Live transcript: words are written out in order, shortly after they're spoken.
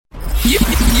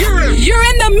You're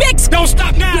in the mix. Don't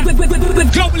stop now. With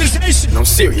globalization. On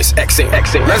Sirius XM.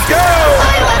 Let's go.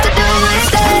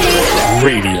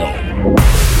 Radio.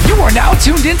 You are now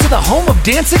tuned into the home of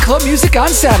dance and club music on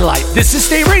satellite. This is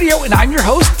Stay Radio, and I'm your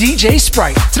host, DJ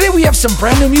Sprite. Today we have some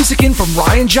brand new music in from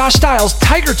Ryan Josh Styles,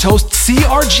 Tiger Toast,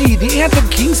 CRG, The Anthem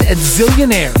Kings, and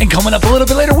Zillionaire. And coming up a little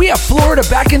bit later, we have Florida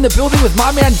back in the building with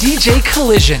my man DJ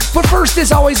Collision. But first,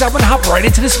 as always, I'm going to hop right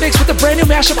into this mix with a brand new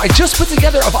mashup I just put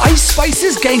together of Ice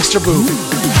Spice's Gangster Boo.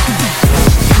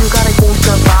 You got a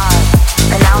gangster vibe,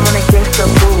 and I want a gangster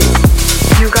boo.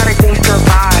 You got a gangster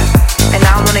vibe, and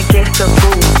I want a gangster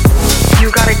boo. You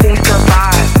got a gangster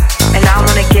vibe, and I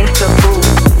want a gangster boo.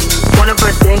 One of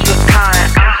a dangerous kind,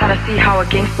 I'm trying to see how a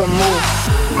gangster move.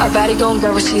 My body gon'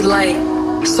 get what she like,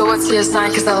 so what's your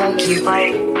sign, cause I like you.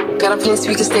 Got a place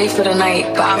we can stay for the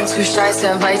night, but I'm too shy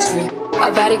to invite you.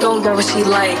 My body gon' get what she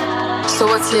like, so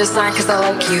what's your sign, cause I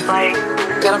like you.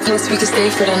 Got a place we can stay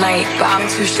for the night, but I'm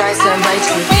too shy to invite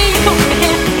you.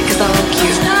 Cause I like you.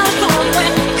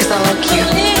 Cause I like you. Cause I like you.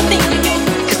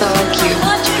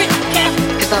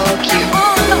 Cause I like you.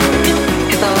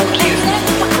 Cause I like you.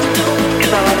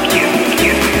 Cause I like you.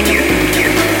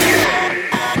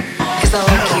 Cause I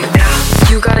like you.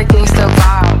 You got a gangsta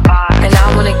vibe, and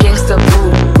I want a gangsta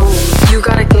boo. You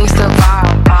got a gangsta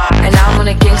vibe, and I want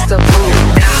a gangsta boo.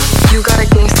 You got a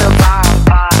gangsta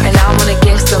vibe, and I want a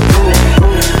gangsta boo.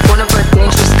 One of a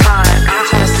dangerous kind, I'm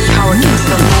trying to see how a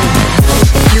gangsta move.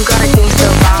 You got a gangsta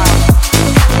vibe,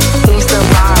 gangsta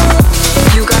vibe.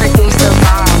 You got a gangsta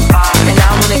vibe, and I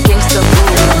want a gangsta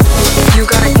boo. You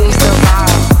got a gangsta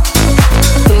vibe,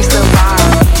 gangsta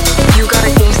vibe. You got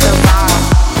a gangsta vibe,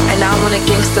 and I want a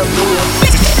gangsta boo.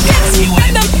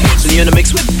 So you're in the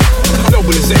mix with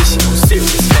globalization. On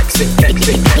Sirius XM.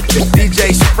 DJ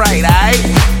Sprite, aight?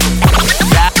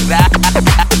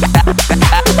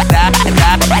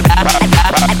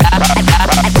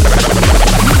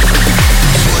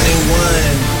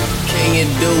 Can you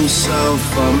do something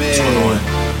for me?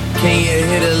 Can you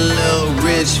hit a little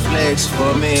rich flex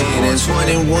for me? That's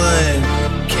 21.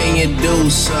 Can you do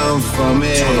something for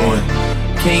me?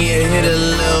 Can you hit a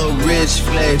little rich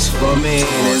flex for me?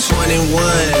 That's 21.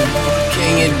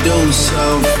 Can you do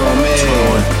something for me?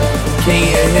 Can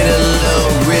you hit a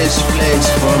little rich flex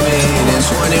for me? That's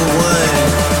 21.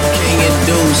 Can you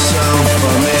do something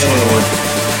for me?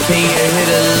 Can you hit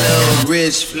a little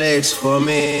rich flex for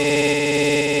me?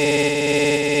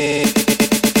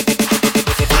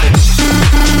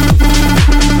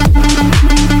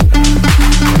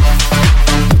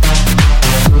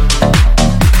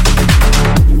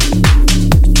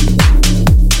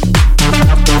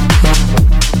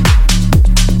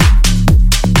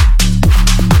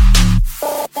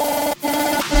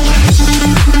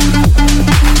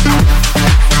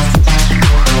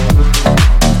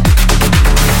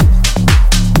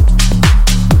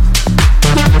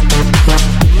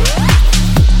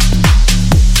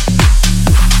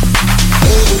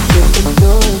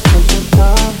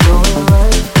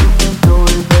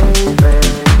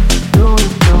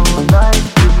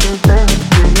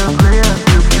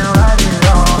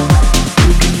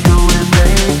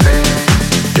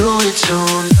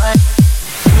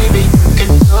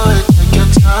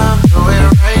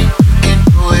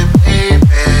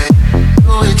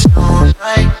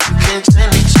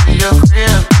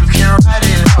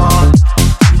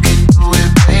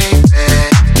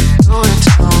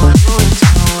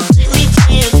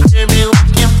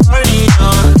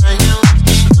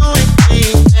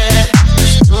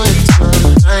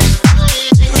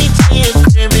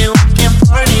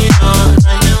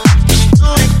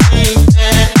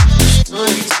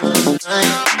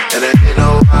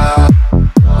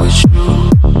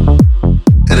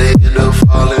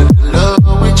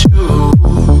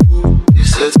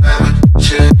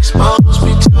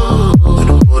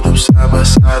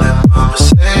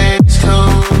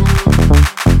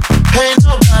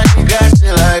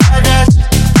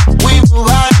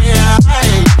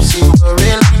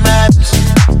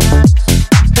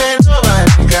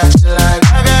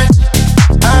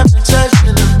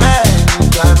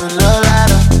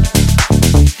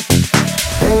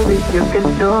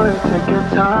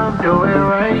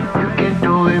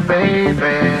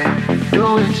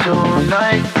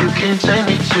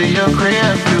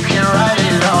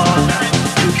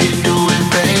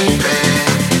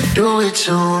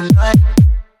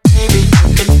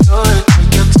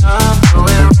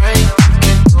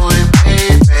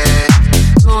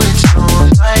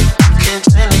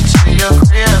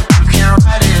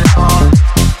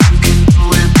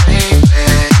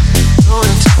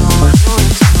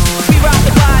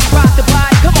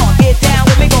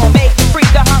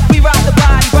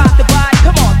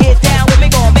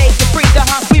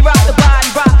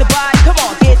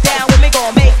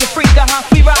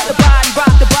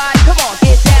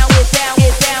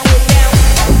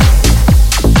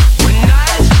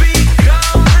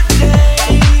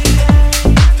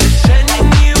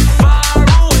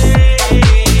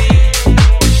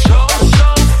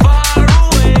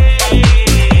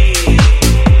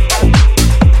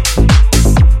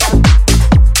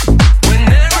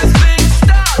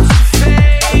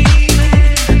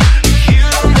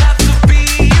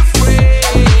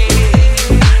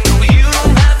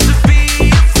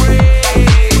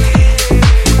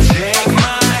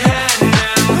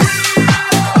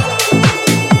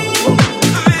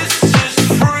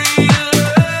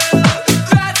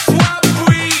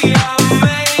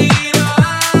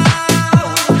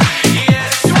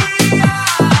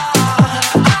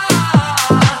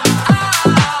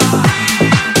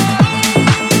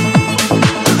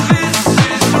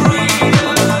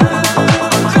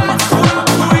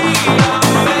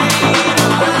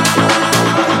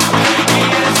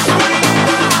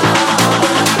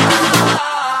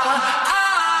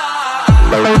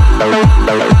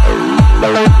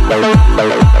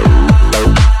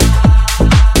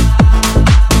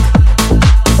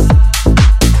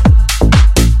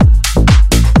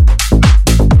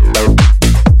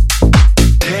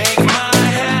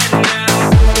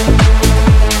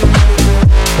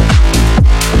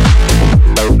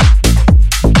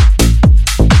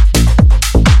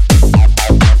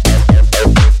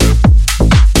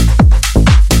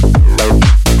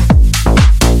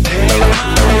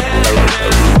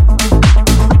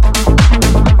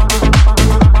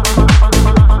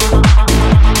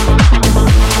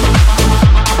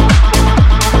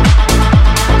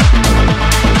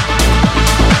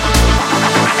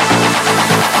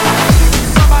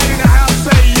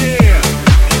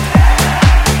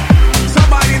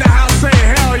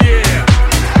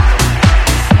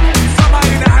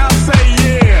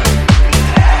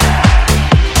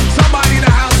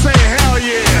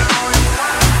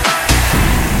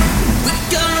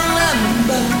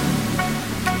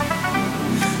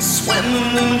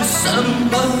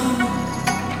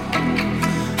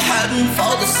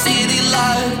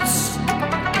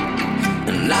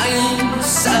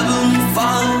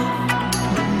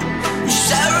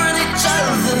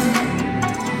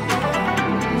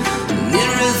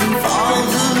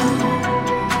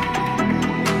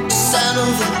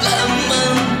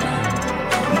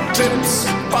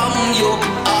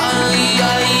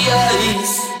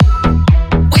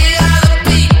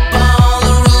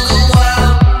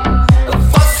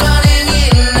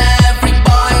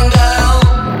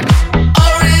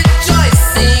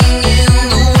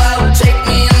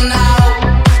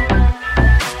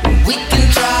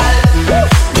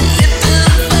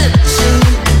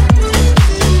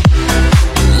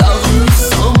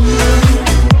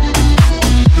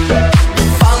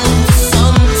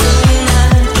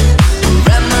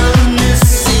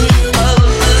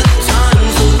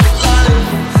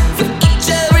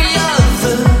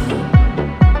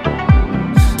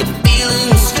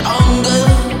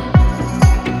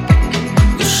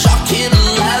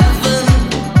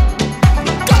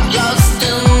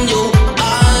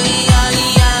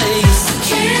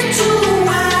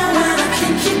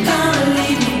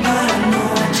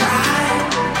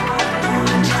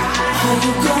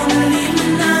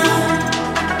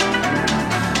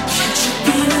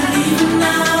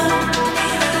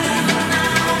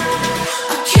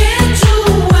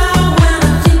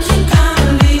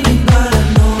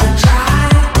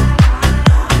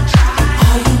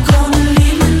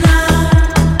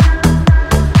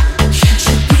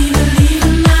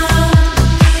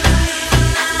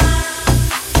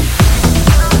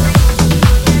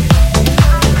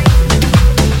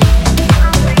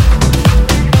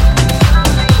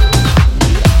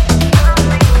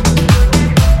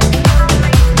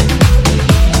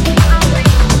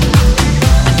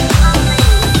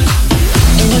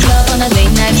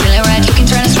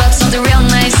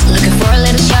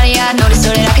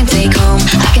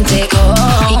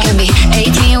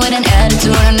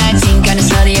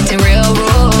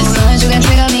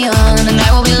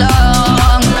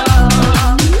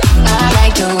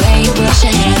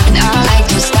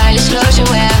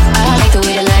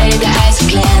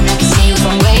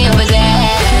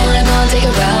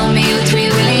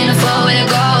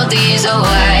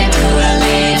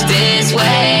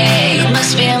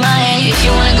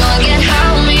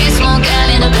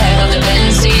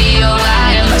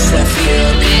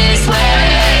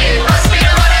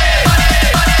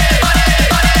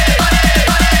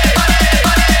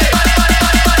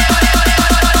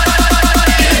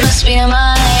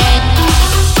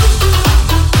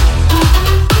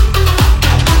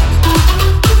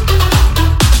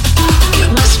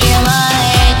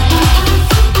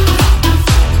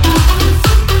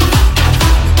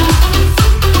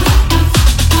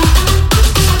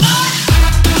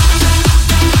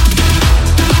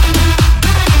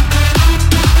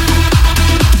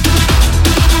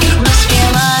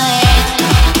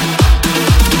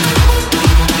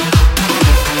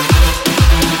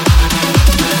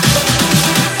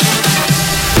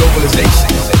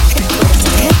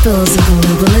 Ripples of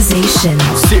globalization.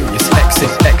 Serious exit.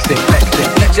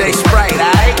 DJ Sprite,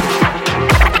 aight?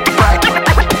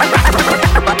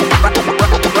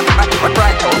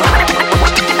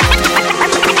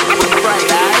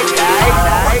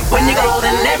 When you go,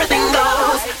 then everything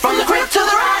goes. From the crib to the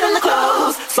ride and the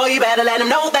clothes. So you better let him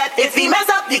know that if he mess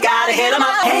up, you gotta hit him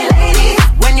up. Hey ladies,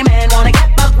 when your man wanna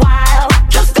get buck wild,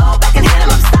 just go back and hit him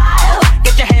up style.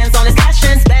 Get your hands on his cash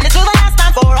and spend it till the last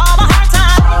time for all the hard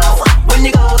times. When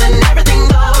you go, then everything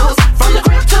goes. From the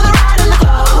crib to the ride and the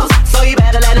clothes. So you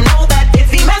better let him know that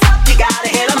if he mess up, you gotta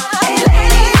hit him up. Hey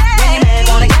ladies, when your man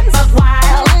wanna get buck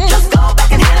wild, just go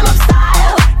back and hit him up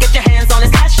style. Get your hands on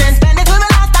his cash and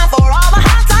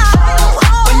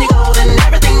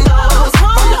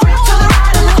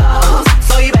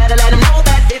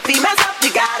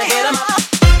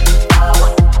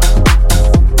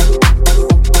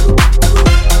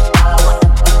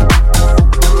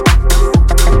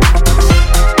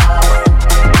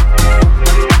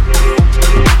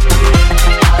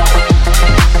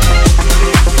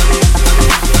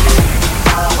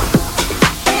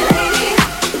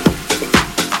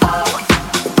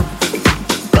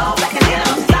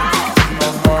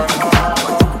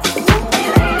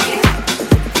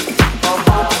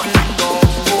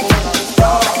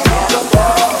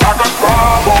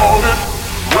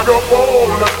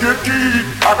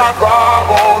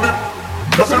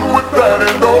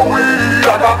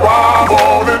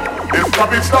I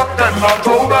be stuck and I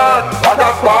throw back. I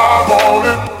got 5 on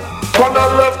it. From the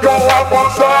left, go out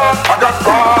one side. I got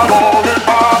 5 on it,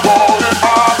 5 on it,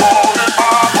 5 on it, 5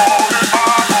 on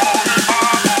it, 5 on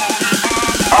it.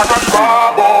 I got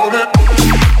 5 on it.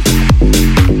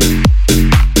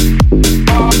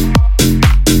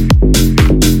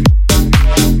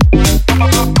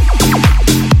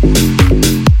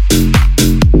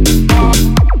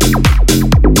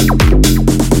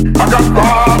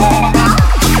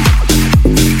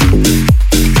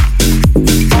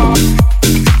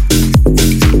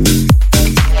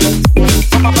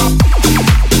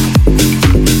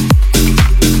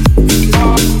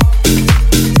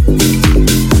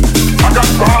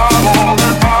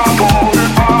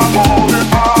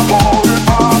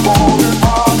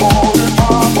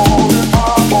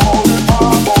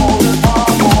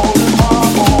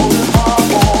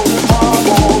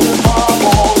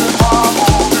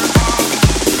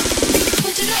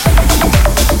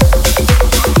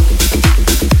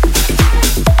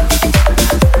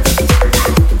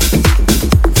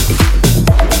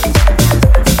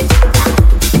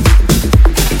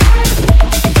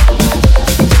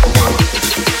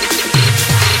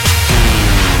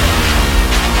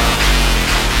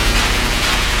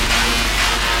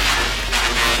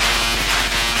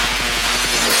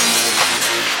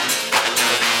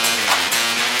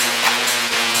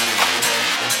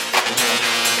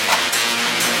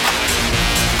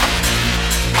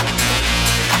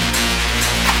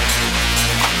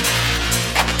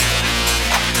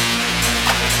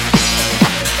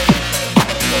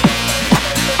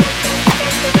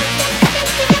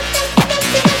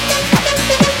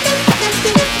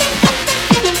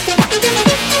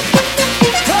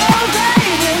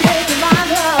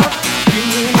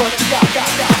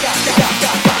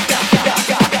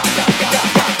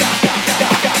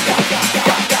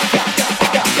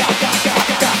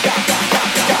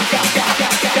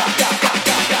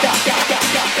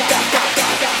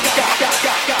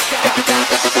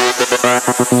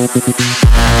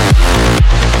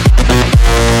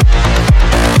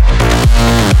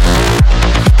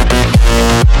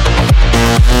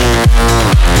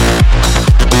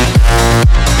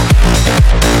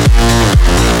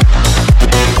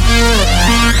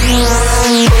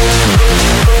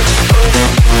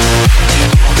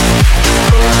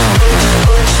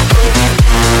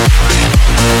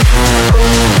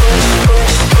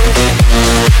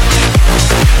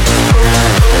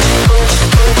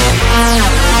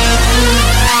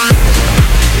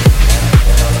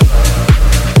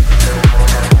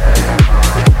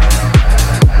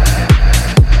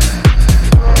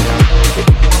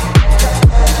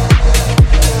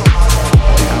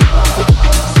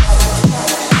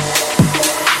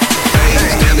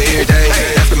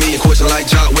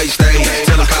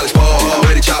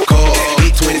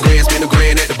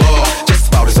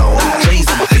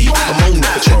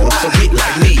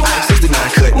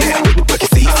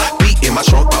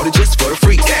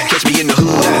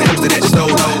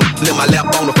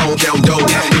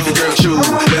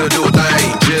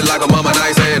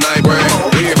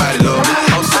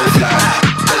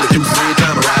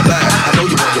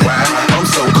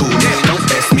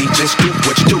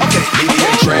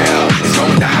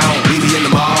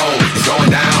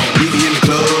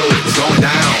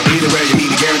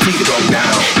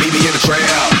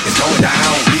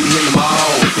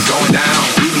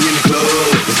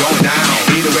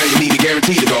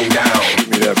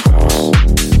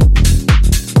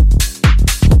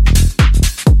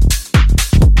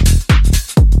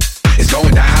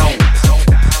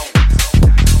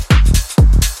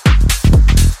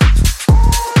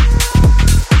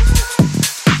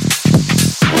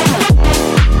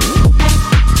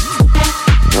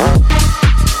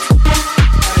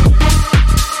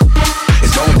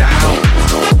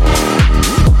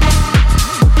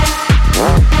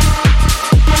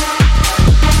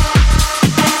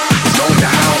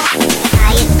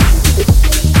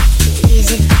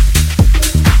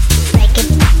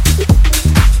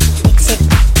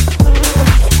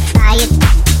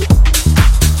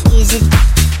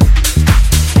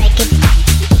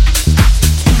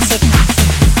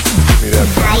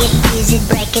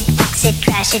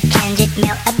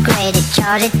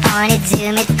 Chart it, point it,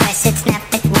 zoom it, press it, snap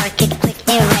it, work it, quick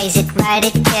erase it, write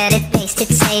it, cut it, paste it,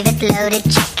 save it, load it,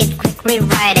 check it, quick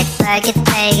rewrite it, plug it,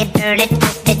 play it, burn it,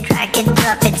 flip it, drag it,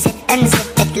 drop it, zip and zip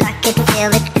it, lock it,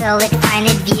 fill it, call it, find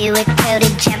it, view it, code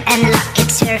it, jump and lock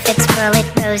it, surf it, scroll it,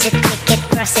 browse it, click it,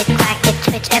 cross it, crack it,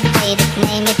 switch, update it,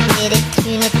 name it, read it,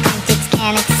 tune it, print it,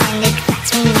 scan it, send it,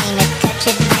 fax, rename it, touch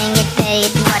it, bring it, pay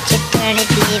it, watch it, turn it,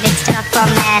 leave it, stop,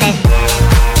 format it.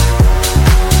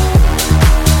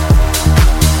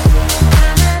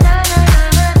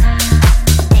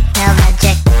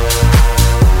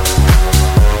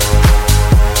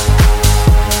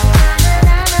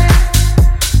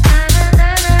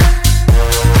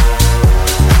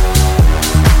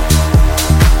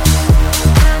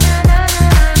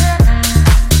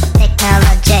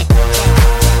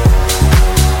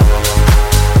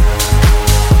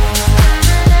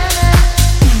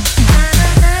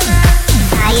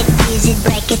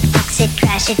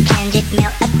 flash it, change it,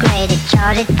 melt, upgrade it,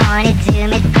 chart it, point it,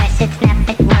 zoom it, press it, snap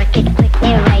it, work it, quick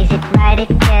erase it, write it,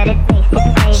 cut it, paste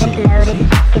it, save it, load it,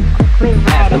 stack it, quick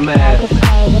rewrite it, plug it,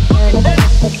 play it, turn it,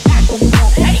 twist it, back it,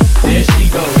 drop it. There she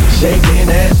goes, shaking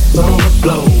that on the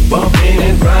floor, bumping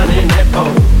and grinding that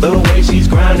pole. The way she's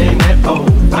grinding that pole,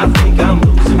 I think I'm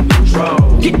losing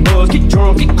control. Get buzzed, get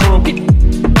drunk, get crunk, get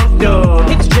fucked up.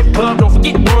 Hit the strip club, don't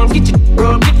forget ones, get your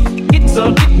rub, get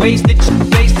up, get wasted,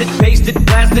 paste it,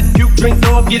 blast it, puke, drink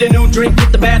up, get a new drink,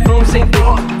 hit the bathroom, sink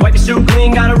door. Wipe your shoe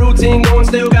clean, got a routine going,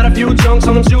 still got a few chunks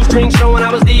on them shoestrings showing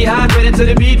I was dehydrated to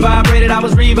the beat vibrated. I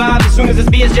was revived as soon as this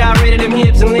beat gyrated, them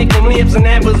hips and licked them lips, and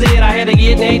that was it. I had to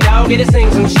get Nate Dogg, get it, sing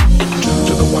some shit. 2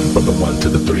 to the 1, from the 1 to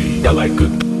the 3. I like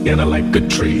good and I like good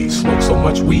trees. Smoke so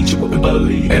much weed you wouldn't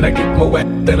believe, and I get more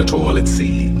wet than a toilet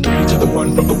seat. 3 to the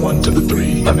 1, from the 1 to the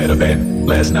 3. I met a band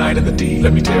last night in the D.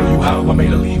 Let me tell you how I made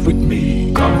her leave with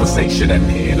me. Conversation and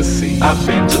Hennessy. I've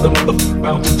been to the motherfucking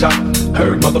mountaintop.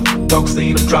 Heard motherfucking dogs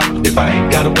seen them drop. If I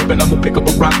ain't got a weapon, I'ma pick up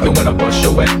a rock. And when I bust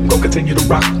your ass, gon' continue to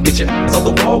rock. Get your ass on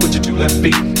the wall with your 2 left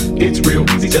feet. It's real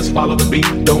easy, just follow the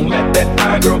beat. Don't let that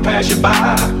fine girl pass you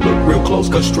by. Look real close,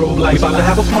 cause strobe lights. We about to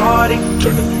have a party.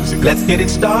 Turn the music up. Let's get it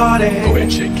started. Go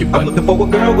ahead, shake your butt. I'm looking for a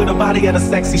girl with a body and a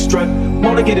sexy strut.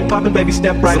 Wanna get it poppin', baby,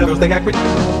 step right Some up. girls, they act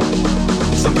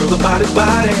Some girls are body.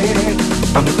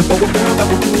 I'm looking for a girl that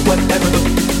will do whatever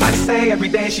I say every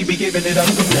day. She be giving it up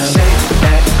for me. Shake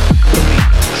that for me.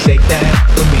 Shake that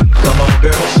for me. Come on,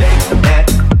 girl, shake that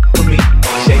for me.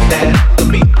 Shake that for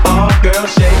me. Oh, girl,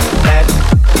 shake that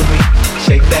for me.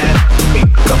 Shake that for me.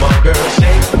 Come on, girl,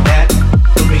 shake that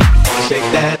for me. Shake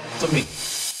that for me.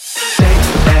 Shake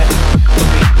that for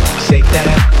me. Shake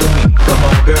that for me. Come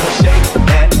on, girl, shake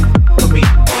that for me.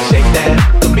 Shake that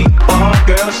for me. Oh,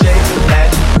 girl, shake that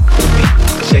for me.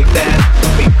 Shake that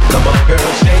for me. Come on, girl,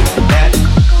 shake that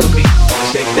for me.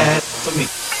 Shake that for me.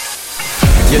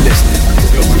 You're listening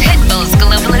to Pitbull's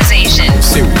Globalization.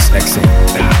 Sirius XM.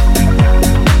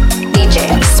 DJ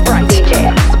Sprite.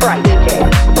 DJ Sprite. DJ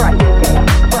Sprite.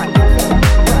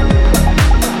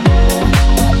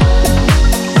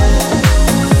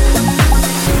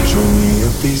 Show me a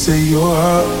piece of your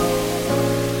heart.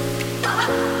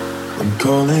 I'm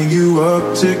calling you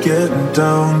up to getting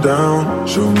down, down.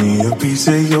 Show me a piece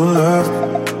of your love.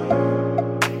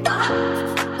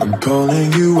 I'm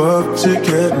calling you up to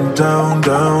getting down,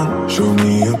 down. Show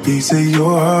me a piece of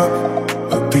your heart,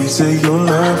 a piece of your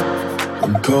love.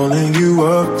 I'm calling you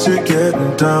up to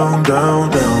getting down,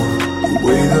 down, down. The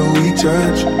way that we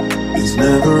touch is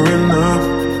never enough.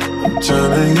 I'm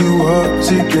turning you up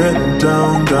to getting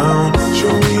down, down.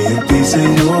 Show me a piece of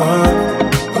your heart,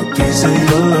 a piece of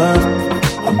your love.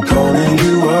 I'm calling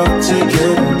you up to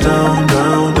getting down,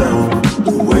 down, down.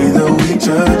 The way that we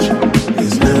touch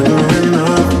is never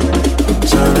enough. I'm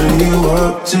turning you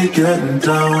up to getting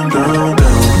down, down,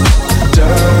 down. Da,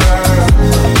 da,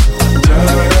 da,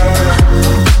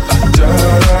 da,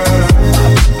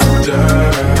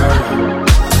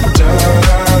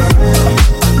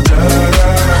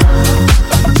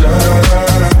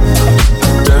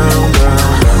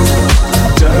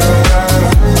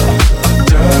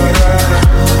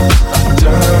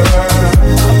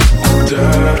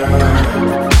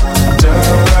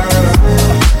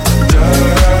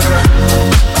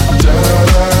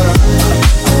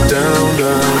 down,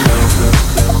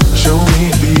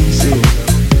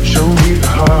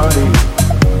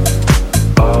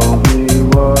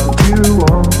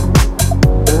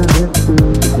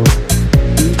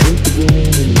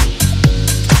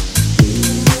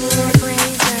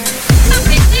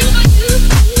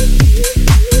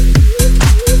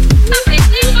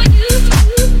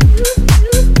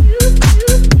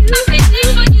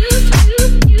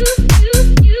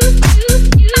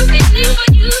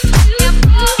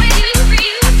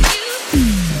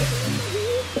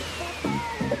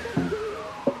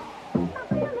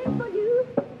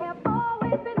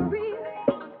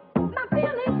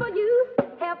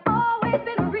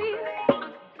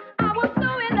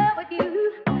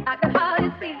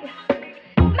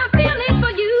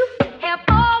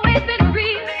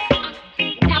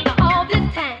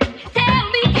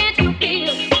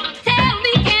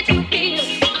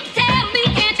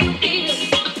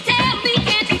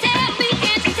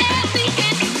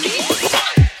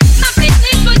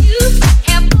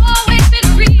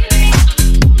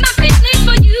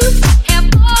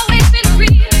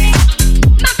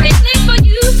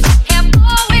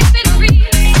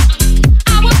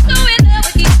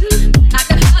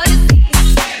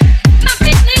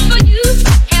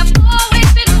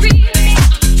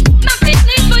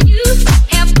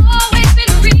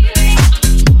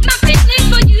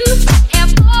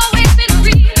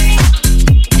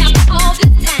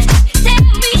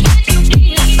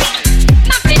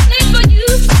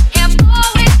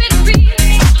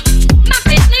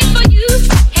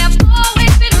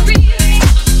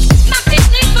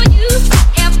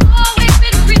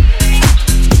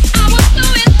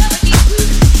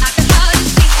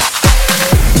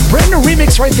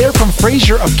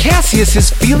 Frazier of Cassius's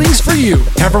Feelings for You.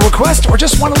 Have a request or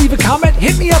just want to leave a comment?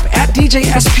 Hit me up at DJ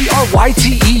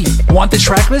SPRYTE. Want the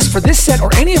track list for this set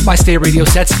or any of my Stay Radio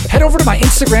sets? Head over to my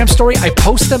Instagram story. I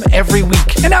post them every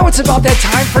week. And now it's about that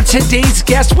time for today's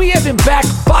guest. We have him back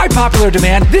by popular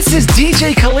demand. This is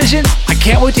DJ Collision. I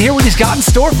can't wait to hear what he's got in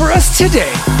store for us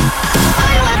today.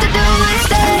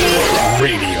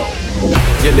 Radio.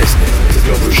 You're listening to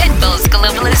Pitbull's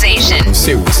Globalization on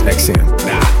Sirius XM.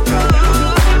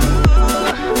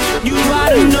 You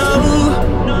oughta know,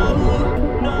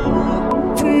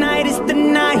 tonight is the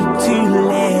night to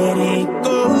let it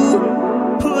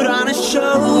go. Put on a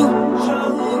show.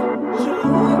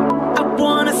 I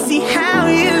wanna see how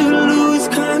you lose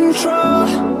control.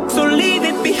 So leave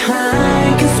it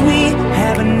behind, 'cause we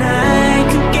have a night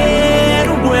to get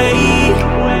away.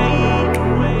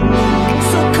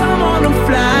 So come on and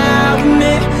fly with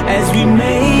me as we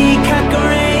make our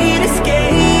great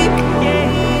escape.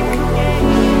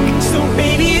 So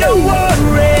baby, don't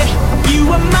worry, you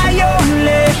are my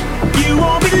only. You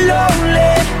won't be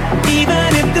lonely, even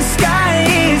if the sky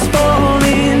is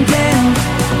falling down.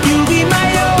 You'll be my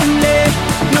only,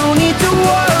 no need to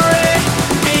worry.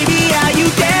 Baby, are you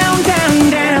down, down,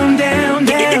 down, down,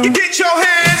 down? Get your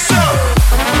hands up.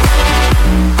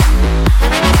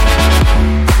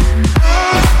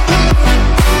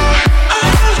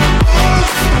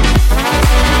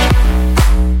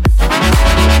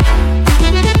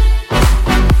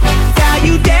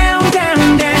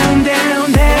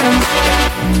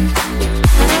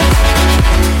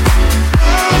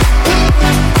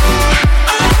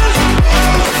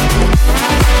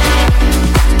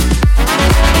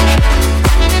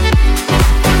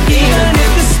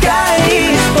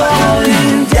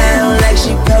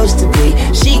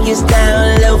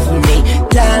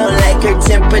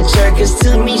 Cause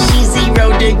to me she's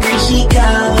 0 degrees, she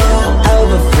cold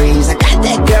over freeze. I got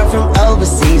that girl from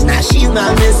overseas, now she's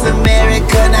my Miss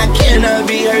America. Now can I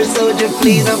be her soldier,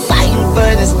 please? I'm fighting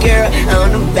for this girl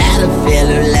on the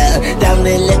battlefield of love. Don't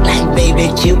it look like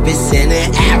baby Cupid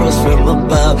sending arrows from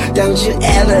above? Don't you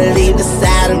ever leave the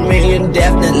side of me,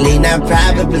 indefinitely, not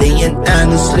probably. And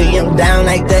honestly, I'm down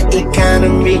like the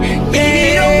economy.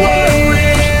 Baby, don't worry,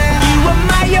 you are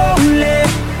my only.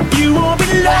 You won't be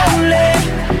lonely,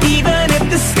 even if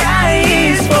the sky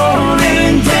is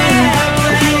falling down.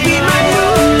 You'll be my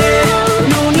only,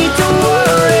 no need to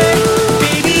worry.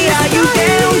 Baby, are you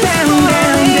down, down,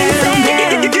 down, down,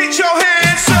 down? Get your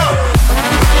hands up.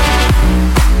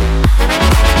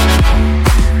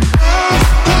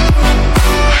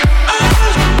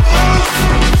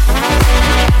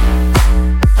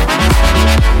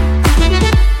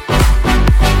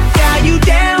 Are you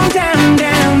down, down,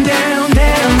 down, down,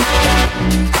 down?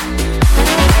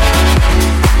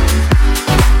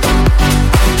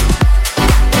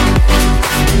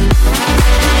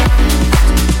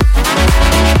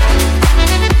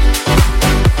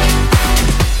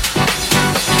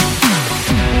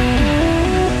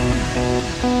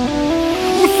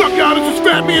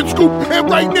 Man Scoop, and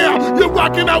right now you're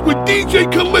rocking out with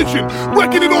DJ Collision,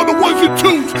 wrecking it on the ones and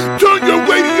twos. Turn your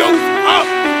radios up,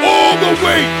 all the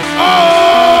way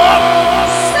up.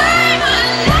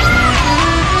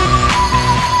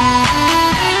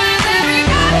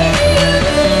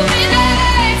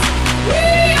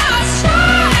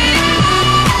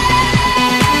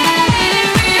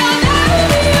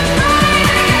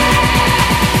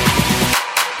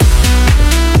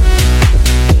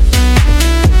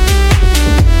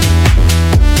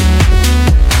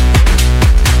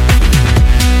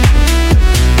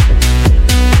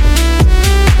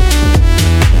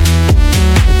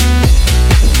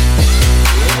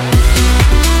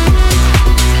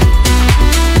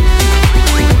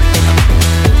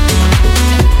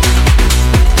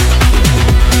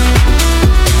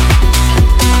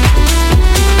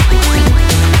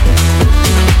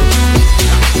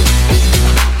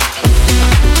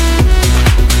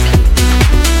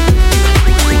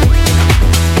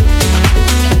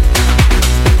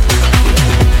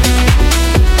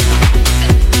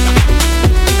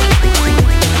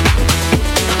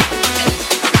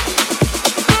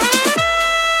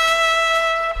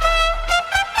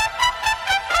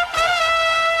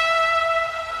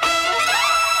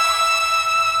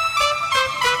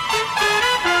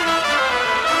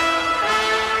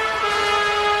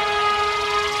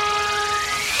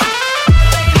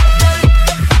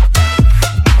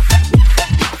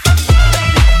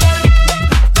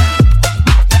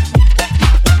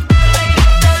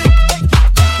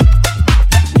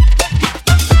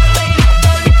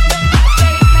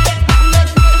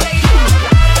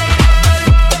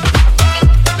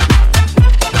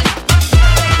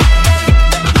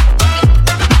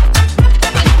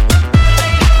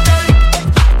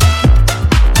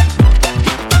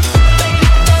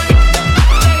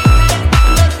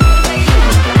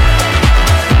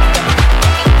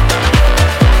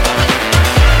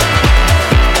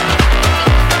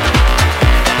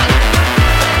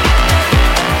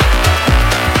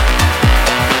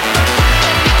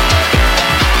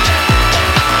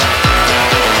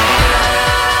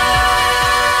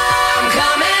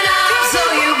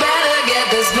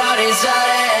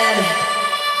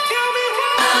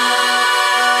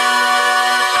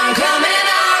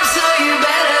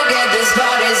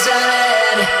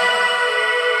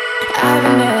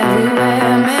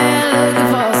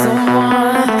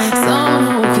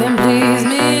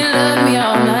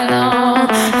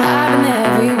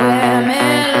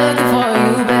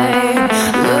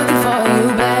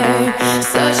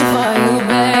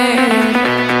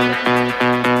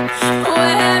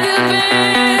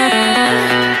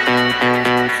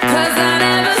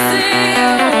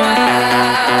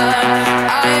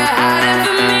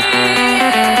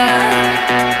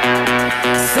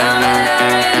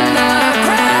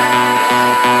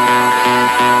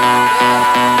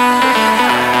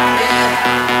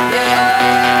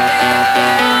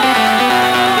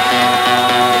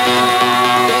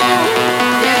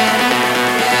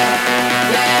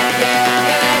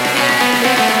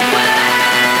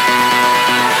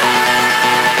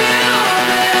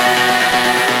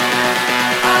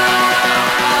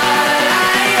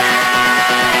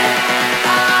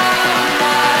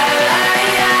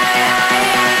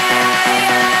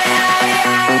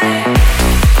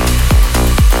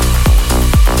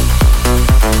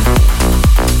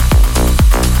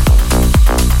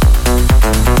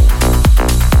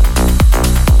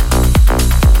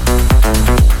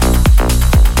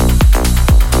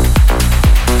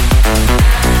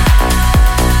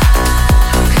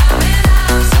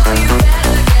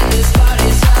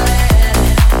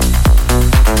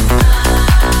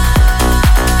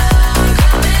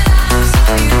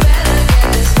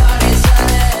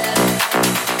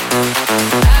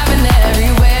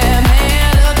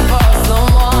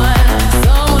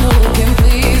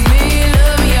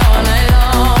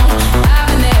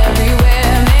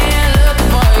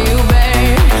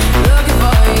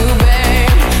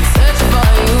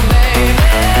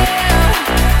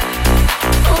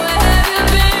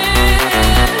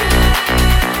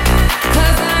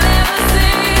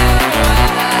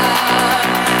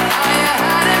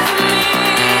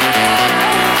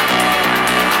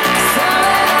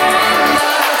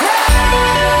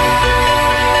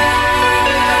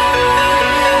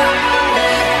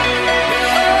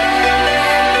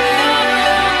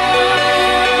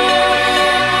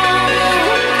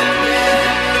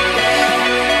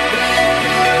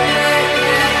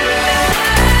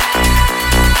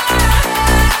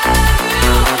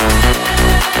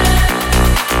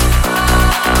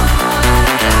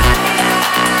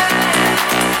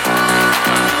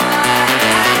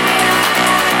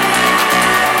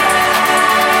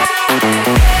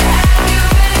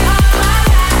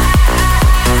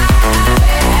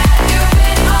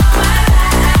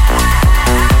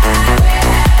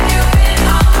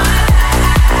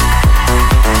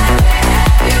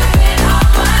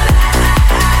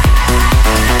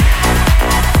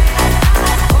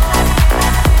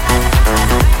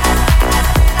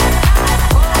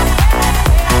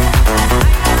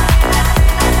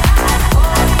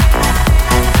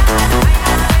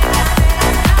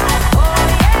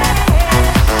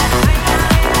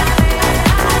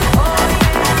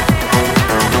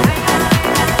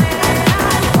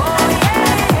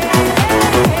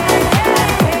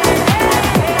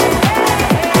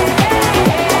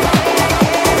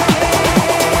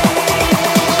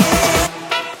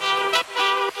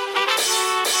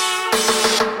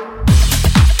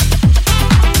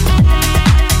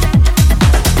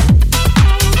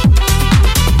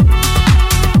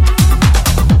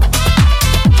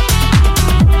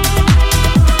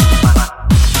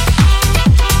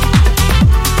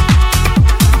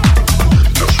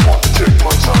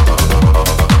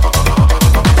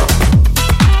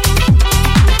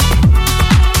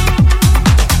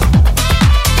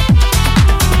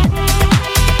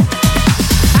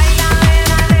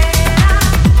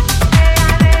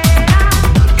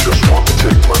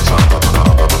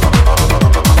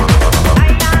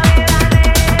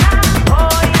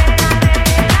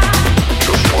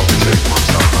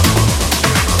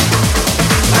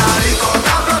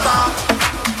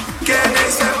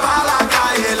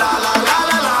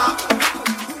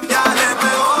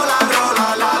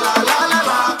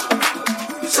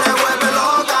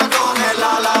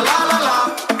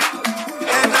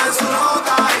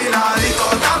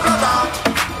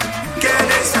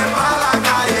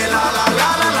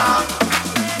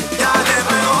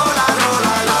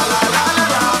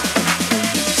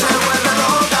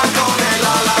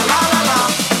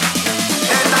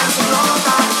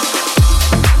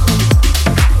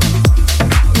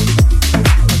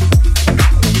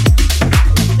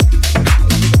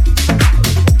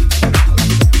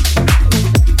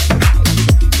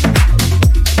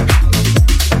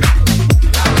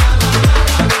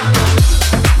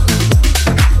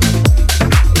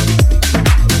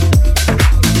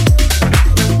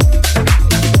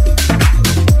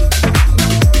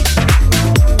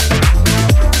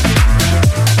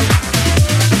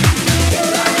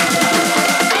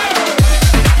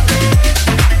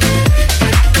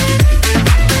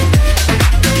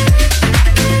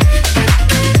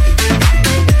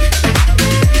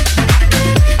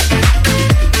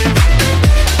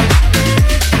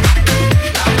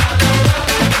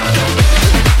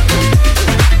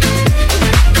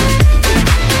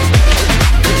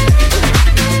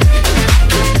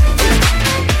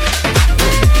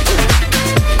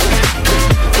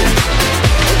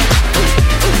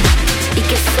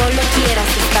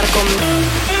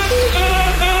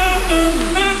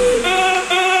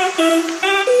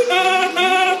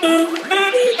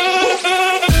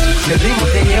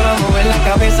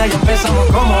 empezamos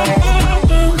como es.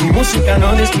 Mi música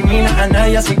no discrimina a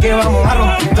nadie, así que vamos a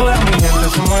romper. Toda mi gente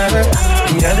se mueve,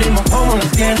 mira el ritmo como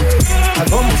los tiene.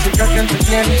 Hago música que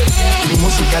entretiene, mi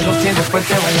música los tiene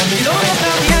fuerte bailando. ¿Y dónde está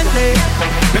mi gente?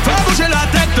 Me fais bouger la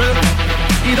tête.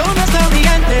 ¿Y dónde está mi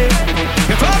gente?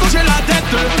 Me fais bouger la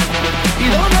tête. ¿Y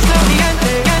dónde está mi gente?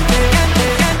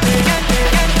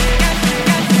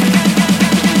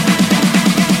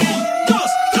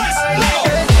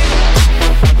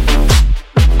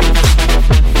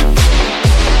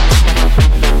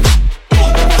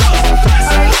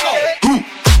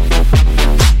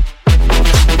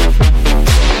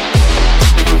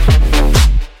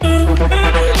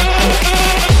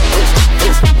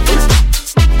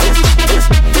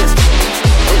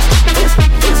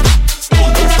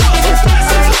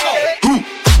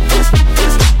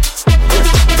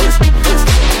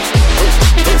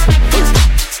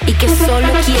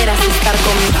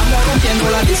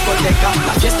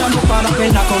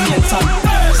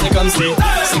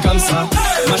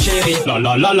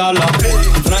 La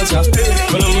Francia,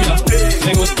 Colombia,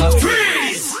 me gusta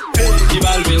Freeze. Y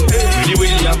Balvin, Willy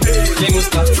William, me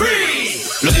gusta Freeze.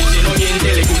 Lo dice lo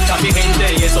gente, le gusta mi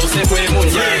gente y eso se fue muy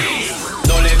bien.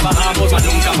 No le bajamos, mas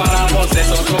nunca paramos,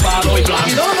 eso es robado y blanco.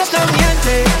 ¿Y dónde está mi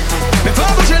gente? Me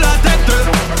fais bouger la tête.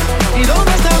 ¿Y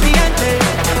dónde está mi gente?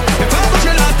 Me fais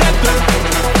bouger la tête.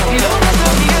 ¿Y dónde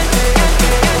está mi gente?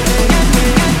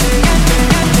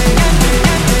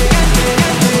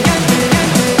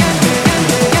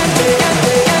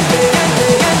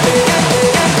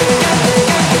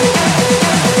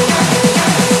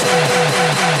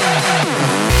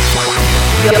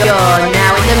 You're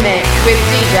now in the mix with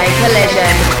DJ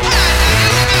Collision.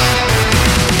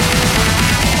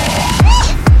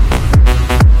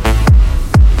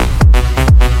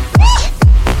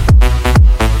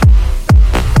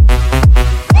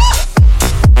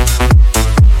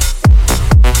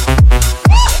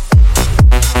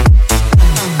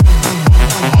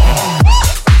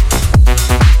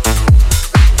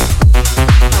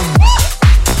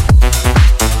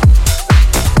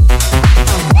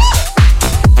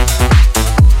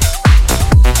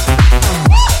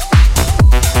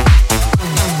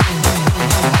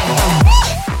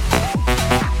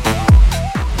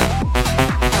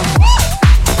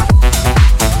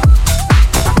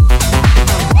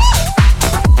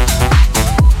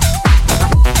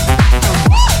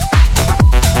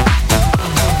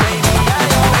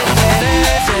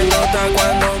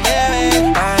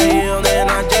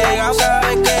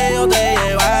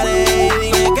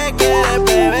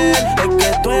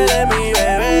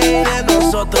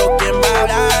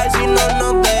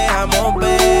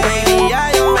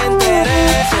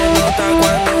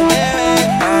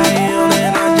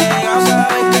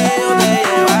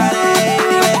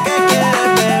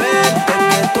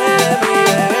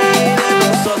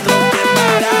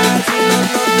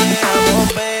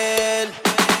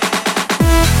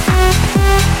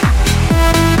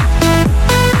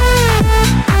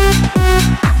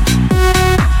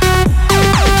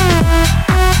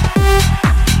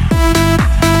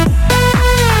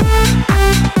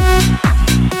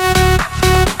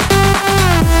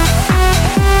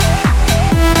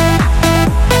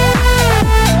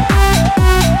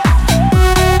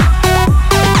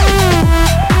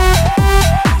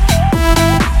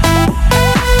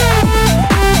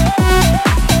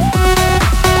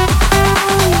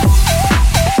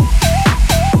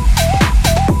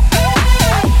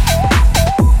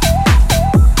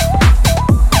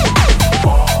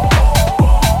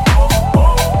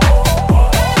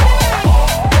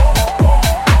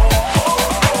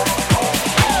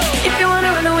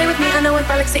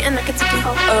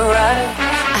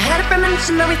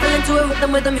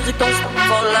 With the music don't stop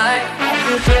for life.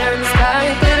 Glitter in the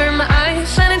sky, glitter in my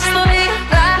eyes, shining just the way you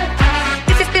like.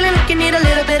 If you're feeling like you need a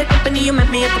little bit of company, you met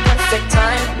me at the perfect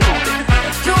time.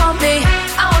 You want me,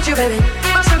 I want you, baby.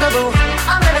 My sugar boo,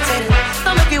 I'm levitating.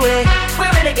 The Milky Way,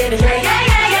 we're renegading. Yeah,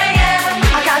 yeah, yeah, yeah,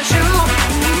 yeah. I got you,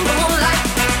 moonlight,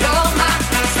 you're my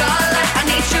starlight. I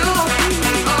need you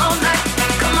all night.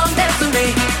 Come on, dance with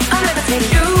me. I'm levitating.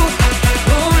 You,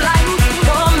 moonlight,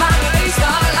 you're my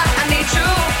starlight. I need you.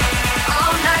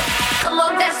 Come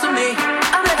on, dance with me.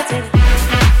 I'm levitating.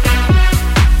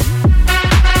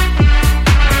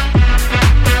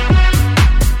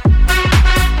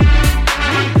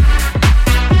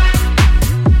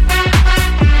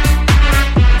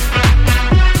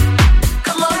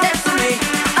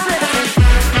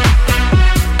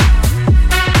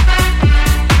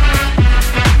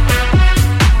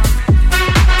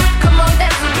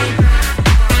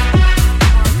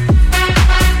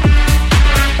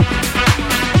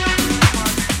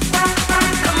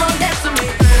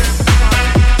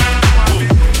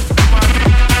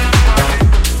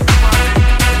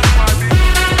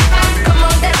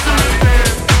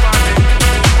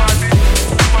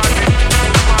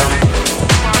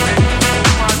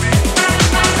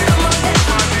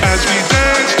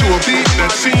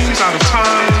 seems out of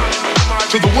time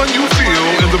to the one you feel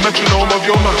in the metronome of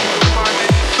your mind?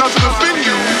 Does it offend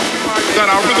you that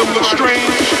our rhythm looks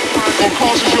strange or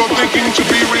causes your thinking to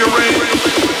be rearranged?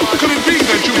 Could it be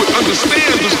that you would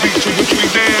understand this beat to which we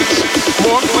dance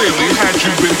more clearly had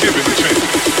you been given a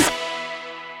chance?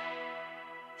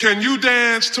 Can you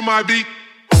dance to my beat?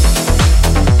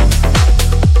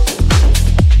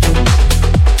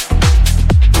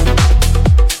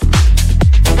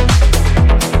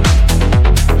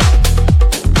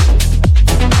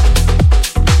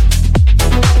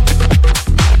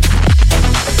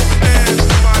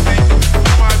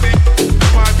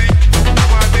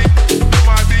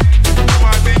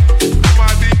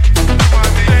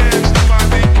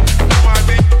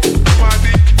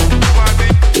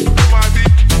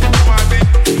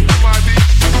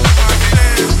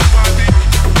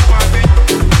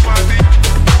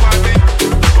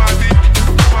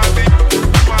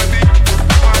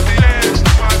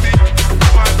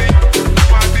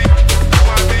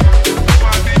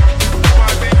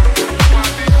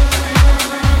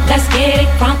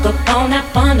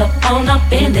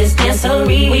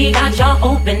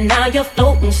 Now you're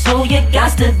floating, so you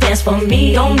got to dance for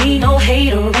me. Don't need no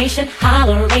hateration,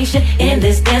 holleration in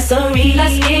this dancery.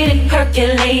 Let's get it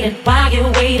percolated while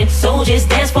you're waiting, so just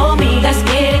dance for me. Let's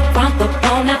get it crunk up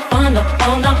on that fun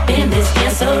up in this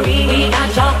dancery. We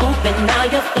got y'all open, now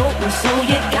you're floating, so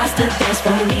you got to dance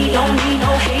for me. Don't need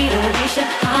no hateration,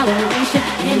 holleration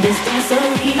in this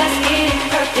dancery. Let's get it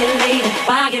percolated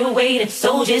while you're waiting,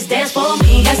 so just dance for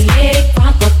me. Let's get it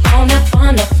crunk up on that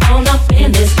fun up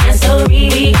in this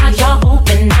dancery. We got y'all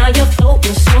open, now you're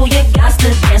floating, so you got to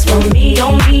dance for me.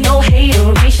 Don't need no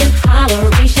hateration,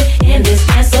 holleration in this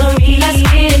dancery. Let's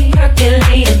get it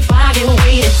percolated while you're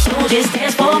waiting, so just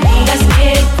dance for me. Let's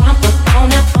get it crunk up on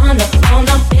that fun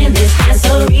up in this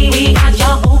dancery. We got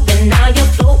y'all open, now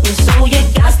you're floating, so you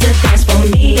got to dance for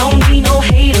me. Don't need no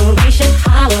hateration,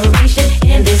 holleration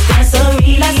in this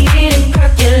dancery. Let's get it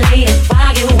percolated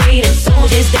while you're waiting, so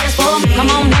just dance for me. Come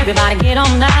on, everybody, get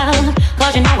on now,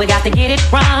 'cause you know we got to get it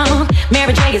wrong.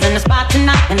 Mary J is in the spot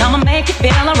tonight, and I'ma make you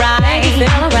feel alright.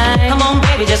 Come on,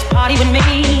 baby, just party with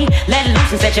me. Let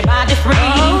loose and set your body free.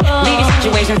 Leave your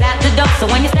situations at the door, so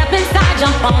when you step inside,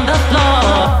 jump on the floor.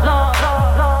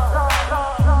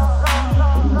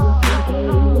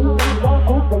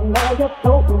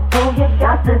 So you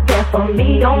got to dance for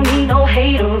me. Don't need no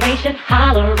hateration,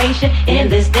 holleration in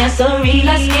this dancery.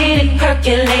 Let's get it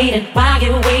percolated while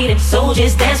you're waiting, so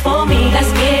just dance for me.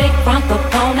 Let's get it crunk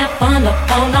up on that fun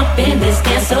up in this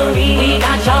dancery. We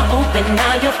got y'all open,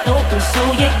 now you're floating, so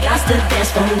you got to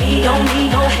dance for me. Don't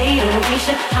need no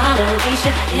hateration,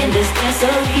 holleration in this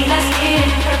dancery. Let's get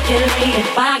it percolated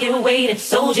while you're waiting,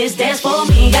 so just dance for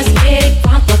me. Let's get it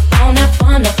crunk up on that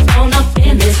fun up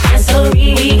in this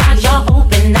dancery. We got y'all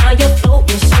open, now you're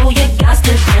floating, so you got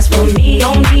to dance for me.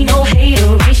 Don't need no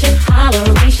hateration,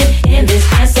 holleration in this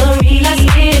dancery. Let's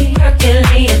get it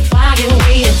percolated while you're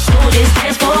waiting, so just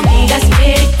dance for me. Let's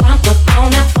get it crunk up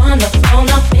on that fun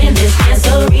up in this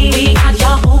dancery. We got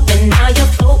y'all open, now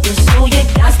you're floating, so you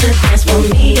got to dance for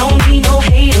me. Don't need no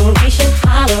hateration,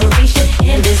 holleration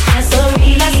in this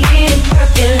dancery. Let's get it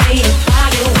percolated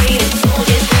while you're waiting, so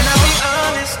just Can I be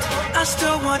honest? I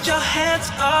still want your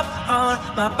hands up on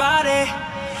my body.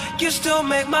 You still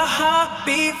make my heart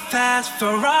beat fast.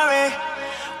 Ferrari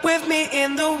with me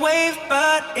in the wave,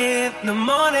 but in the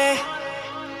morning,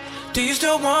 do you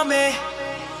still want me?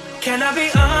 Can I be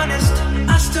honest?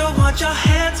 I still want your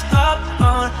hands up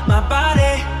on my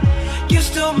body. You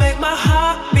still make my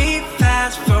heart beat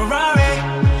fast. Ferrari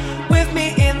with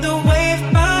me in the wave,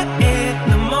 but in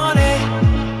the morning,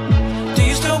 do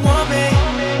you still want me?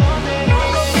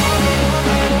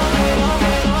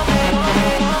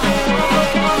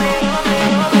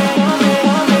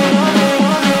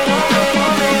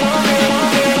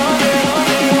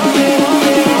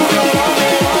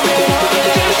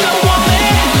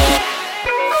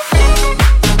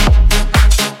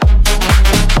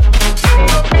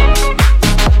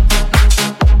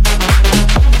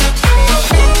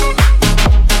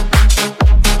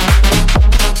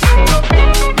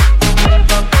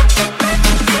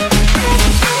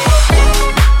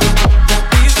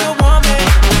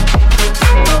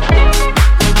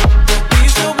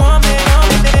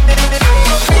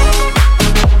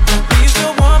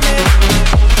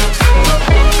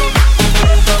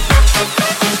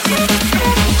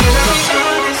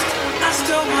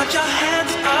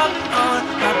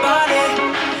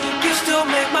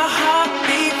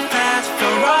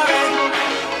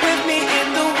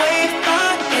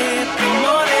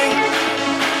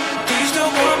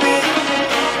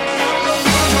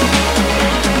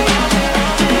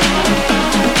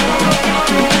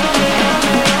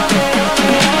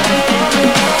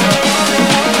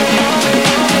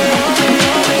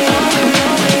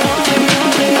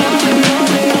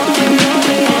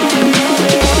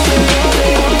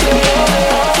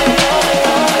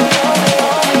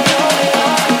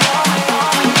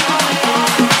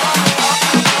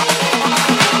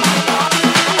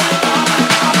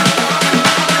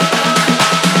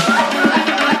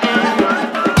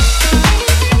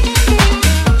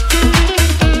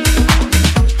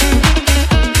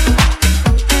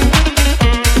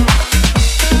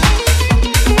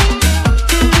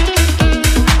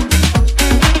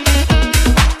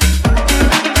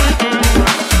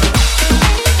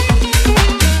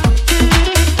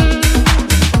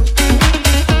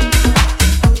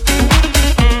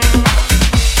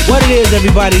 is,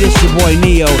 everybody? This is your boy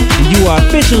Neo, and you are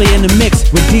officially in the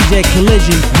mix with DJ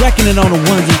Collision, wrecking it on the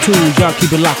ones and twos. Y'all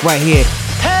keep it locked right here.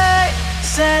 Hey,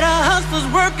 said our hustler's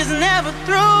work is never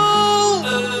through.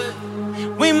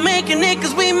 We making it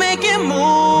cause we make it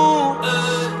move.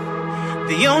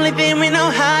 The only thing we know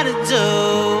how to do.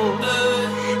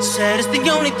 Said it's the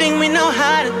only thing we know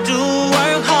how to do.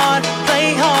 Work hard,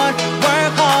 play hard,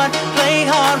 work hard, play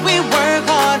hard. We work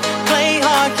hard, play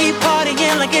hard, keep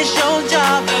partying like it's your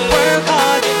job. Work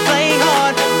hard, play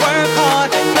hard, work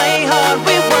hard, play hard.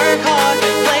 We work hard,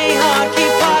 play hard,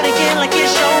 keep partying like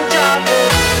it's your job.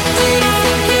 Do you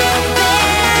think you're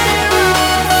better alone?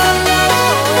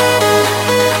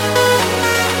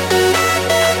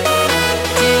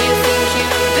 Do you think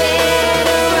you're better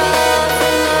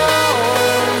off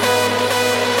alone?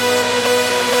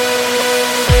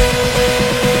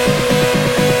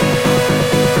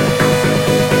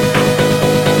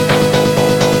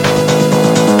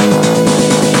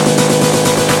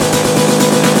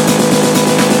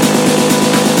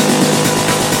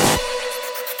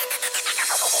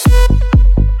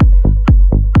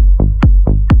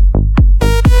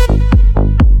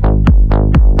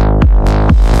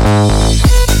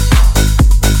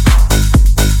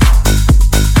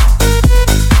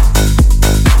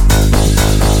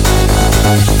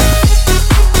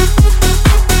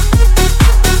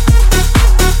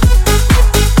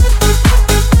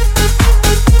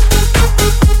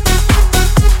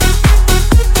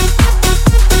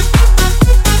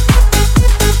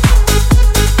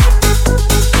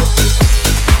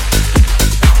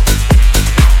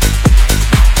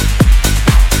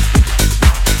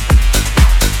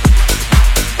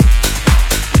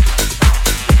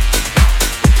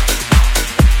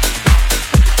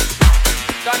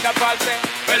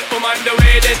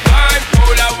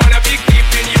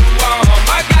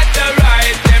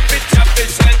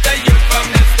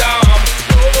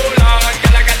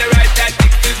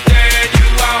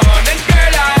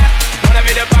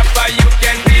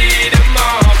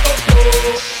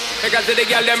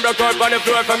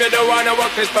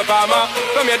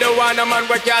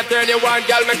 Turn you on,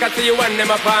 girl, make I see you when them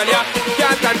upon ya.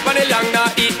 Can't stand for the long,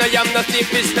 nah. Eat no yam, no steamed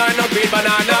fish, nor no green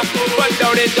banana. But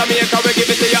down in Jamaica, we give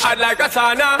it to you hot like a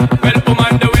sauna. Well,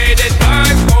 on the way this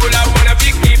time, cold, I wanna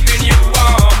be keeping you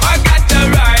warm. I got the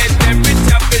right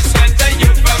temperature to shelter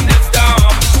you from the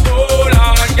storm. Hold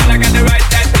on, girl, I got the right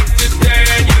tactics to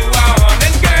turn you on.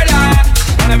 And girl, I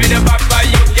wanna be the papa,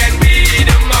 you can be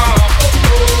the mom.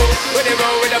 When they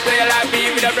roll with a player like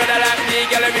me, with a brother like me,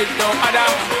 girl, I miss no other.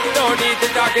 No need to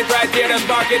talk it right here, just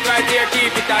spark it right here, keep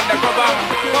it undercover.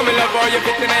 Come in love how you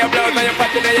fit in your blouse and your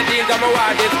patch in your jeans, I'm a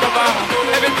wild discover.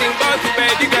 Everything about you,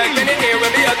 baby girl, can you hear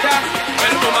when me attack?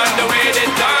 Well, come on the way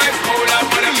this time, hold up,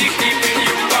 wanna be keeping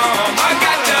you warm. I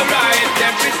got the right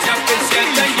temperature to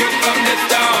shelter you from the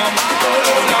storm.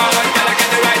 Hold on, girl, I got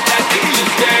the right tactics to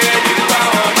turn you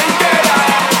on. And girl,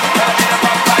 I'll be the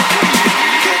papa, you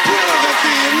get rid of the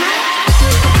feeling.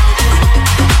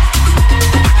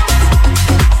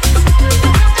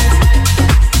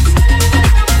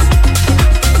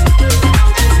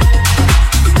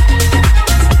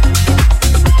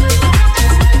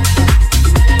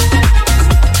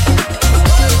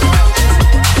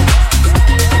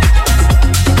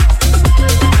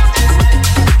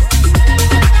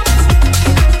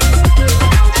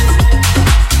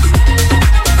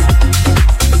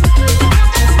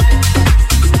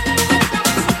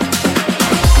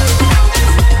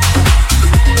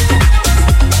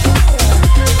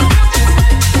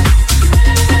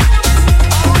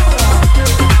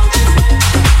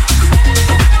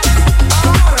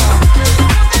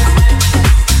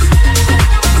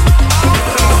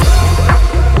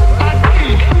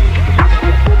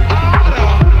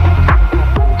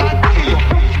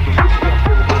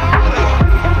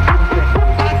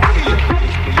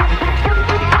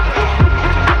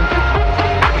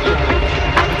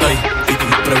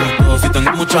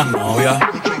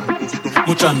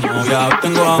 Muchas novias, hoy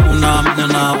tengo a una,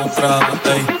 mañana a otra,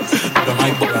 ey. Pero no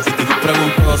hay boda, si te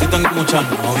pregunto si tengo muchas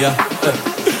novias,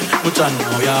 muchas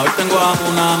novias, hoy tengo a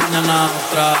una, mañana a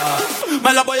otra.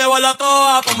 Me la voy a llevar a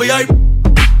todas con VIP.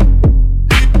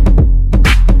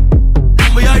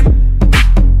 Con VIP.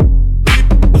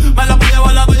 Me la voy a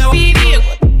llevar, la voy a llevar.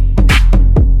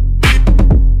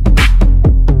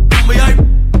 Con VIP.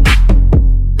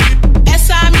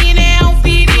 Essa mina é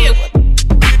perigo.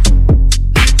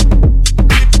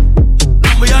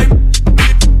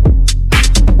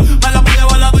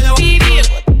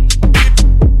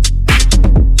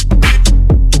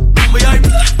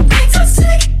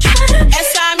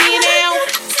 Essa mina é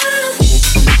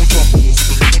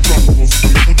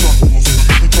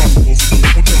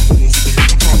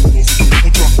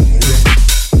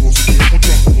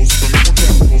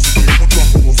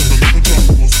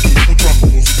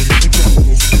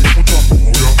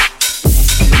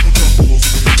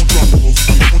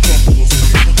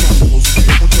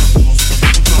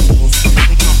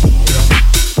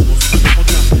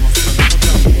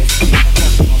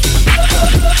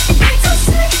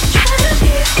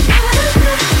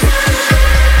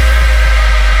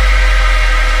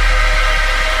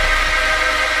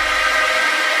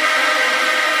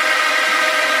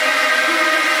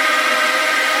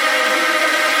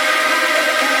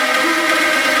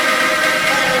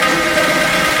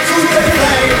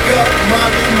up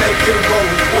money, make it roll.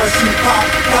 Once you pop,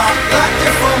 like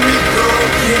it for me, girl,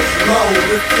 get low.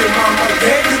 If your mama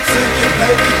gave it to you,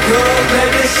 baby girl,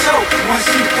 let it show. Once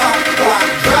you pop,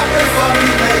 drop it for me,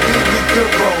 baby, we can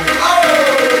roll.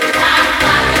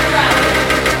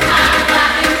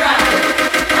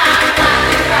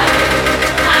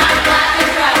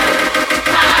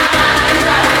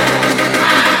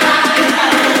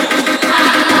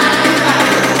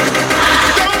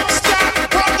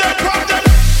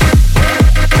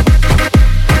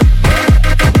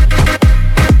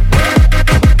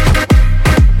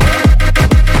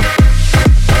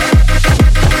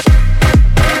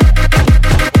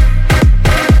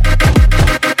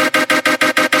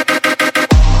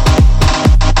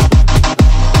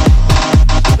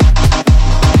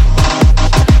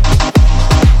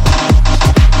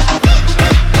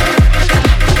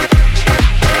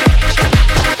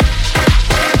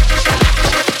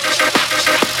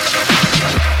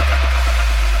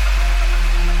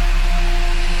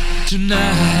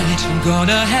 Tonight I'm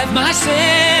gonna have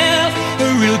myself a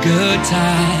real good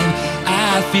time.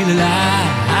 I feel alive.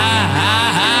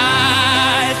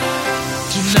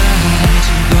 Tonight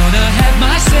I'm gonna have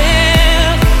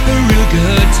myself a real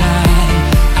good time.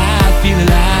 I feel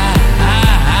alive.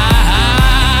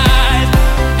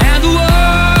 And the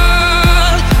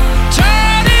world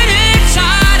turning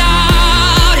inside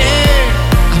out,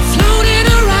 yeah. I'm floating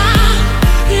around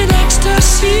in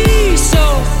ecstasy, so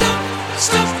don't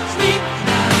stop.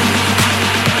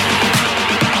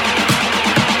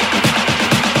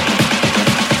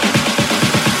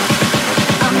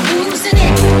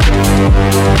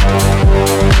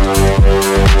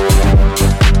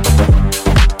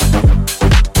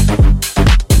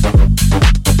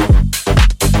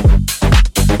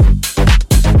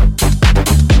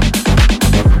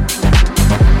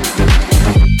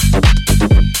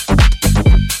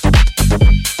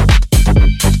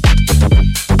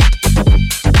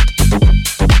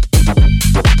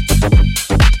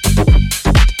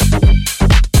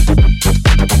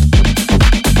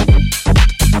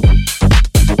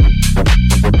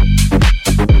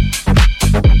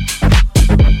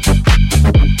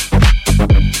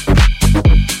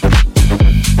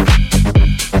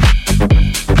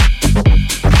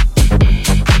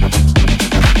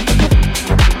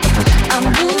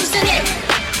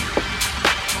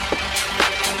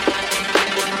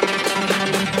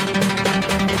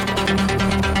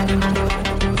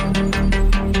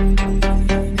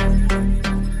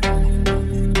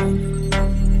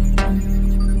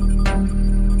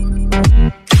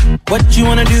 What you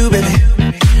wanna do, baby?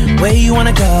 Where you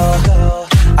wanna go?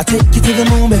 I'll take you to the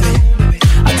moon, baby.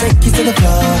 I'll take you to the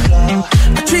floor.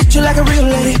 I'll treat you like a real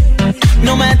lady,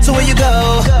 no matter where you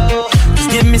go. Just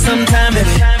give me some time,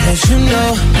 baby. As you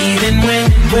know, even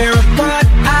when we're apart,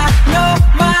 I know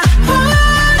my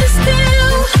heart is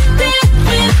still there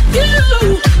with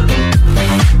you.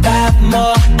 5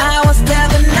 more hours till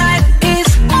the night is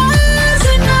ours,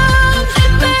 and I'm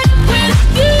back with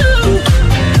you.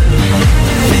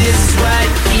 This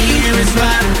right here is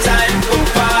my time for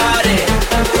party.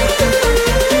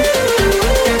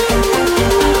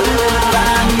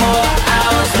 5 more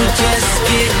hours, we're just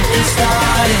getting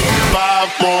started. 5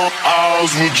 more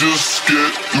hours, we're just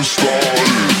getting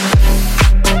started.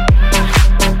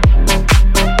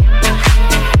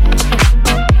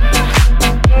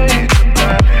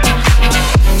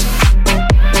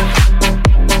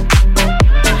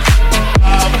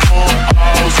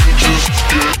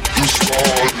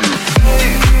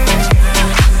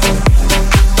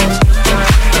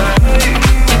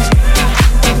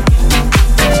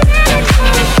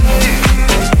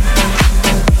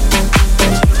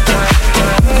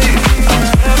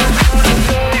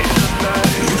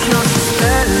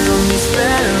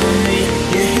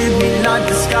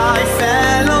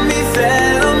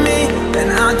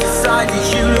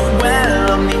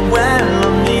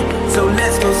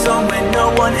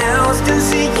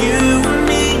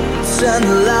 Turn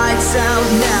the lights out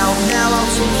now I'll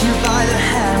take you by the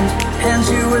hand, hand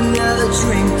you another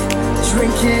drink.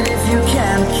 Drink it if you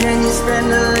can you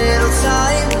spend a little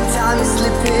time and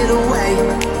slip it away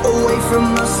from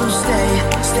us, so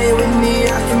stay with me,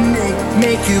 I can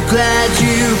make you glad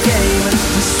you came.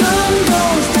 The sun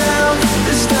goes down,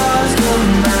 the stars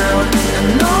come out,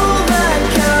 and all that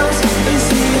counts is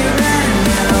here and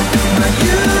now. My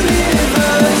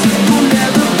universe will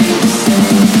never be the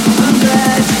same. I'm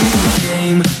glad you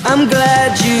came, I'm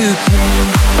glad you came.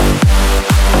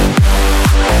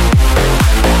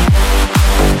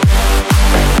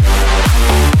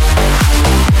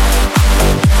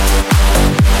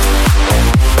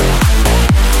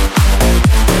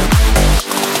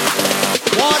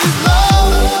 What is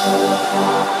love?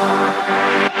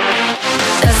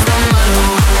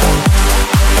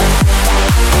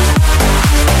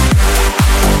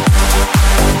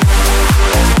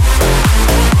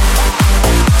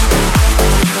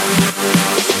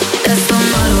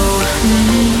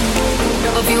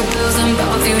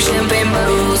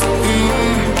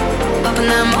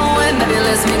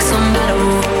 let's make some metal.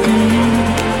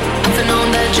 I'm feeling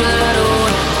on that gelato,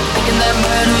 making that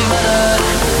bread and butter.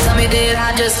 Tell me, did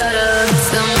I just stutter? It's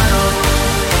the metal.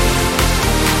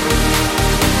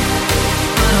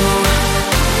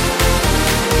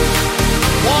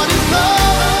 What is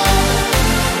love?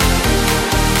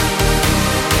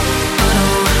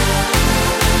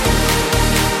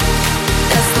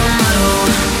 That's the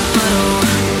metal.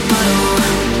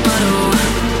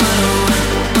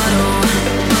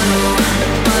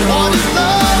 What is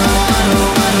love?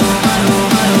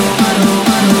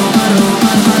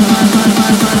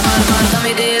 Tell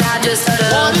me, did I just stutter?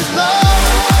 What is love?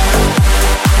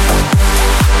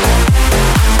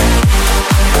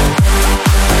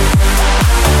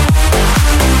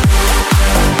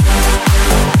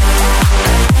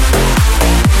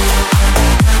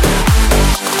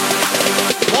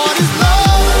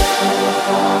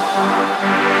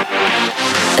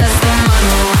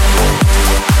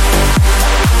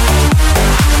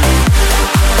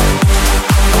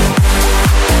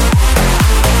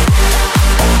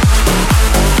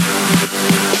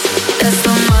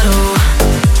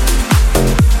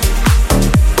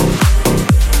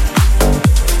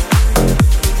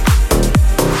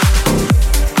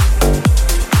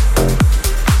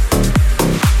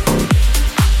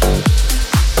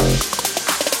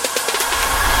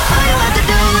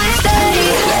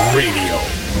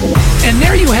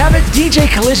 DJ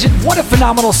Collision, what a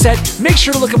phenomenal set. Make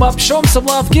sure to look him up, show him some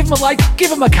love, give him a like,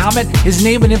 give him a comment. His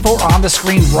name and info are on the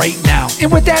screen right now.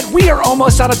 And with that, we are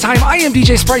almost out of time. I am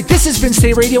DJ Sprite. This has been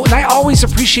Stay Radio, and I always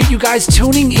appreciate you guys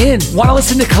tuning in. Want to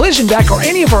listen to Collision back or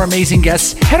any of our amazing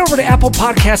guests? Head over to Apple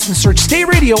Podcasts and search Stay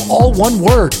Radio, all one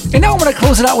word. And now I'm going to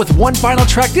close it out with one final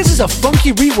track. This is a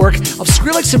funky rework of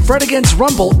Skrillex and Fred Against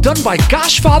Rumble, done by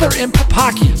Goshfather and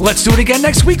Papaki. Let's do it again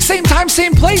next week, same time,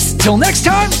 same place. Till next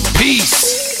time,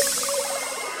 peace.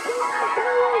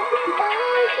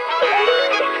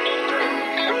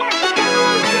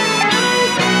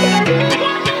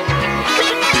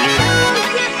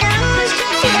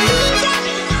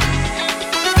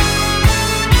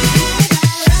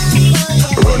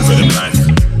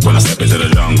 When I step into the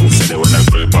jungle, say they wanna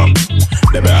grip up.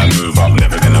 They better move up,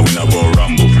 never gonna win a Royal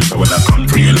Rumble. So when I come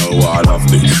through, you know what I love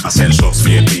to. I send shots for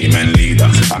your team and leader.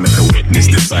 I make a witness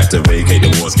decide to vacate.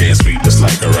 The war's getting sweet just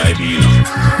like a Ribena.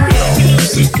 Yo,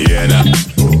 listen, you hear that?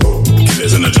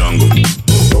 Killers in the jungle.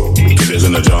 Killers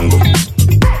in the jungle.